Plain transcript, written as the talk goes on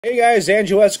Hey guys,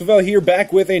 Angelo Esquivel here,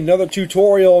 back with another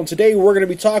tutorial, and today we're going to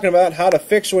be talking about how to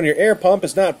fix when your air pump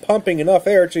is not pumping enough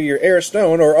air to your air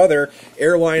stone or other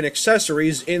airline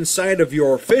accessories inside of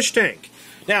your fish tank.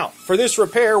 Now, for this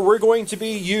repair, we're going to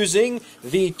be using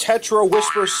the Tetra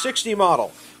Whisper 60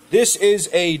 model. This is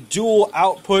a dual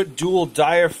output, dual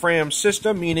diaphragm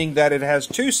system, meaning that it has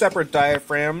two separate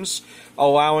diaphragms,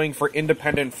 allowing for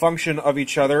independent function of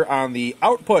each other on the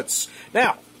outputs.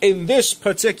 Now, in this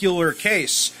particular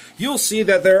case, you'll see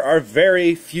that there are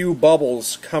very few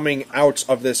bubbles coming out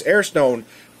of this air stone,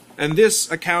 and this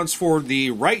accounts for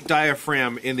the right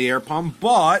diaphragm in the air pump,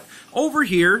 but over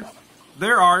here,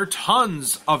 there are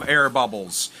tons of air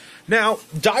bubbles. Now,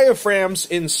 diaphragms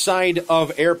inside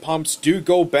of air pumps do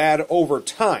go bad over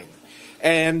time,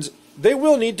 and they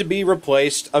will need to be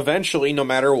replaced eventually no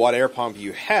matter what air pump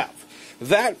you have.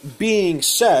 That being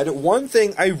said, one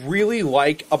thing I really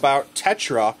like about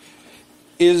Tetra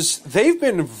is they've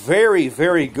been very,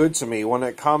 very good to me when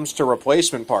it comes to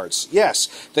replacement parts. Yes,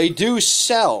 they do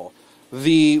sell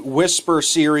the Whisper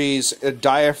series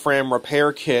diaphragm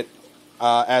repair kit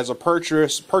as a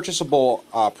purchasable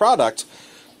product,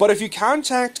 but if you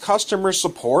contact customer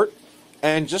support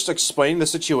and just explain the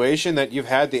situation that you've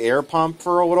had the air pump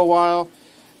for a little while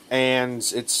and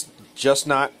it's just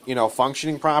not,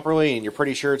 functioning properly, and you're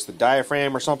pretty sure it's the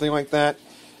diaphragm or something like that,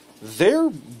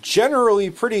 they're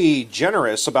generally pretty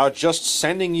generous about just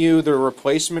sending you the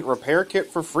replacement repair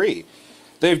kit for free.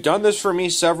 They've done this for me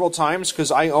several times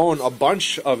because I own a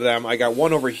bunch of them. I got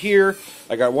one over here,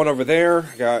 I got one over there,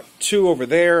 I got two over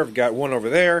there, I've got one over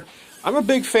there. I'm a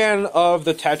big fan of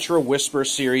the Tetra Whisper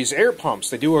series air pumps.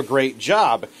 They do a great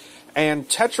job, and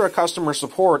Tetra customer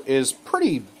support is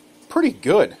pretty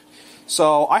good.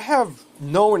 So I have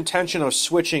no intention of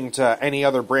switching to any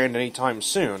other brand anytime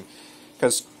soon,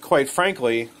 because quite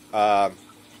frankly,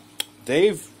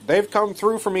 they've come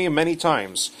through for me many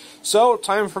times. So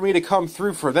time for me to come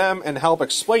through for them and help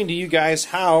explain to you guys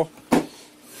how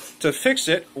to fix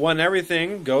it when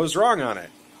everything goes wrong on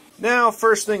it. Now,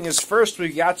 first thing is first, we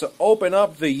got to open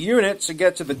up the unit to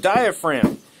get to the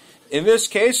diaphragm. In this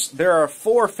case, there are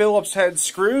 4 Phillips head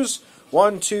screws.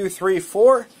 1, 2, 3,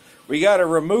 4. We got to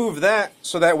remove that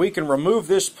so that we can remove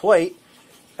this plate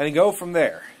and go from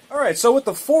there. Alright, so with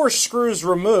the 4 screws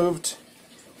removed,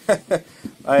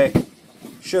 I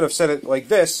should have said it like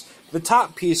this, the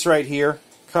top piece right here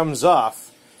comes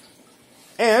off,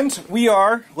 and we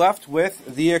are left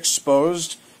with the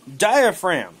exposed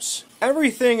diaphragms.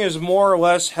 Everything is more or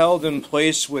less held in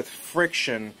place with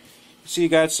friction. So you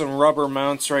got some rubber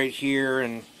mounts right here,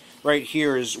 and right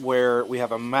here is where we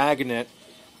have a magnet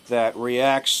that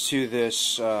reacts to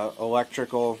this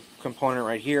electrical component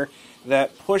right here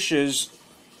that pushes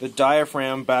the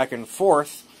diaphragm back and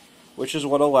forth, which is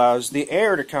what allows the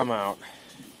air to come out.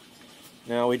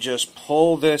 Now we just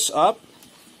pull this up,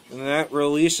 and that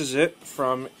releases it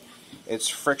from its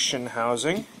friction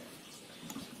housing.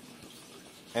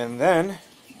 And then,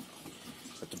 you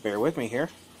have to bear with me here,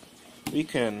 we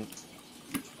can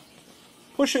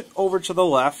push it over to the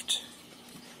left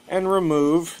and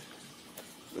remove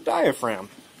the diaphragm.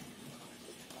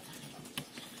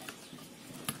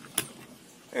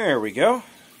 There we go.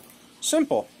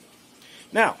 Simple.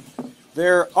 Now,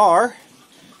 there are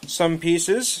some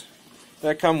pieces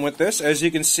that come with this. As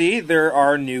you can see, there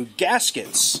are new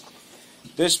gaskets.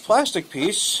 This plastic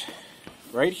piece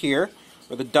right here,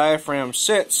 where the diaphragm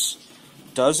sits,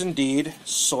 does indeed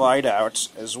slide out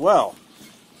as well.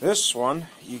 This one,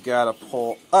 you gotta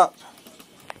pull up.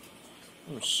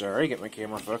 I'm sorry, get my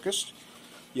camera focused.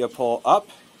 You pull up,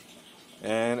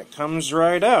 and it comes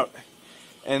right out.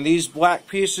 And these black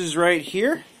pieces right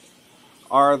here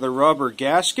are the rubber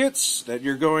gaskets that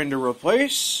you're going to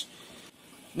replace.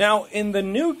 Now, in the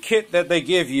new kit that they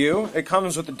give you, it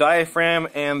comes with the diaphragm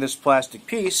and this plastic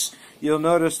piece. You'll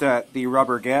notice that the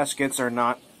rubber gaskets are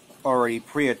not already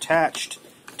pre-attached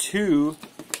to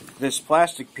this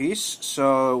plastic piece,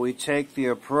 so we take the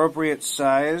appropriate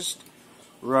sized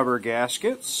rubber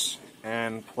gaskets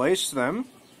and place them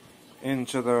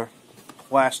into the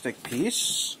plastic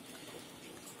piece.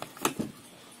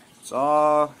 It's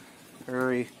all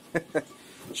very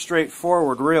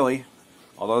straightforward, really,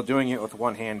 although doing it with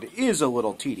one hand is a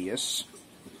little tedious.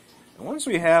 And once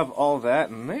we have all that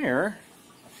in there,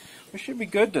 we should be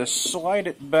good to slide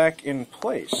it back in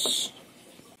place.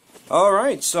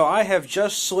 Alright, so I have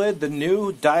just slid the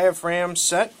new diaphragm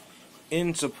set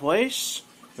into place.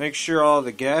 Make sure all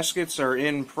the gaskets are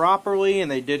in properly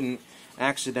and they didn't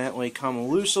accidentally come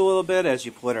loose a little bit as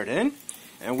you put it in.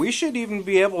 And we should even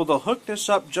be able to hook this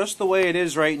up just the way it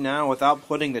is right now without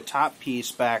putting the top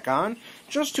piece back on.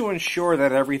 just to ensure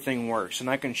that everything works, and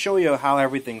I can show you how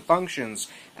everything functions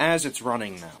as it's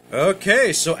running now.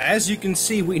 Okay, so as you can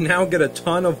see, we now get a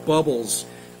ton of bubbles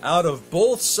out of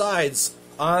both sides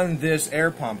on this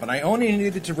air pump, and I only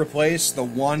needed to replace the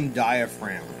one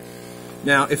diaphragm.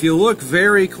 Now, if you look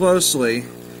very closely,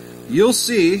 you'll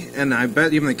see, and I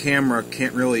bet even the camera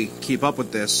can't really keep up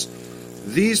with this,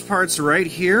 these parts right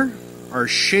here are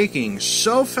shaking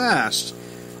so fast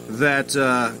that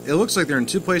it looks like they're in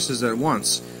two places at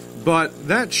once. But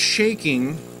that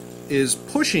shaking is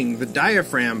pushing the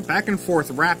diaphragm back and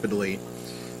forth rapidly,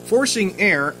 forcing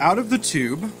air out of the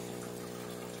tube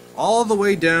all the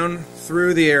way down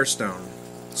through the air stone.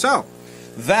 So,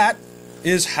 that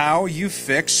is how you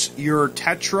fix your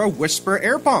Tetra Whisper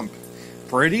air pump.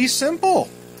 Pretty simple.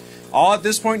 All at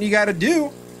this point you gotta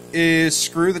do is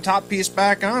screw the top piece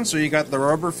back on so you got the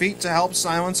rubber feet to help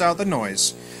silence out the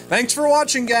noise. Thanks for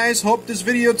watching, guys. Hope this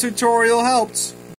video tutorial helped.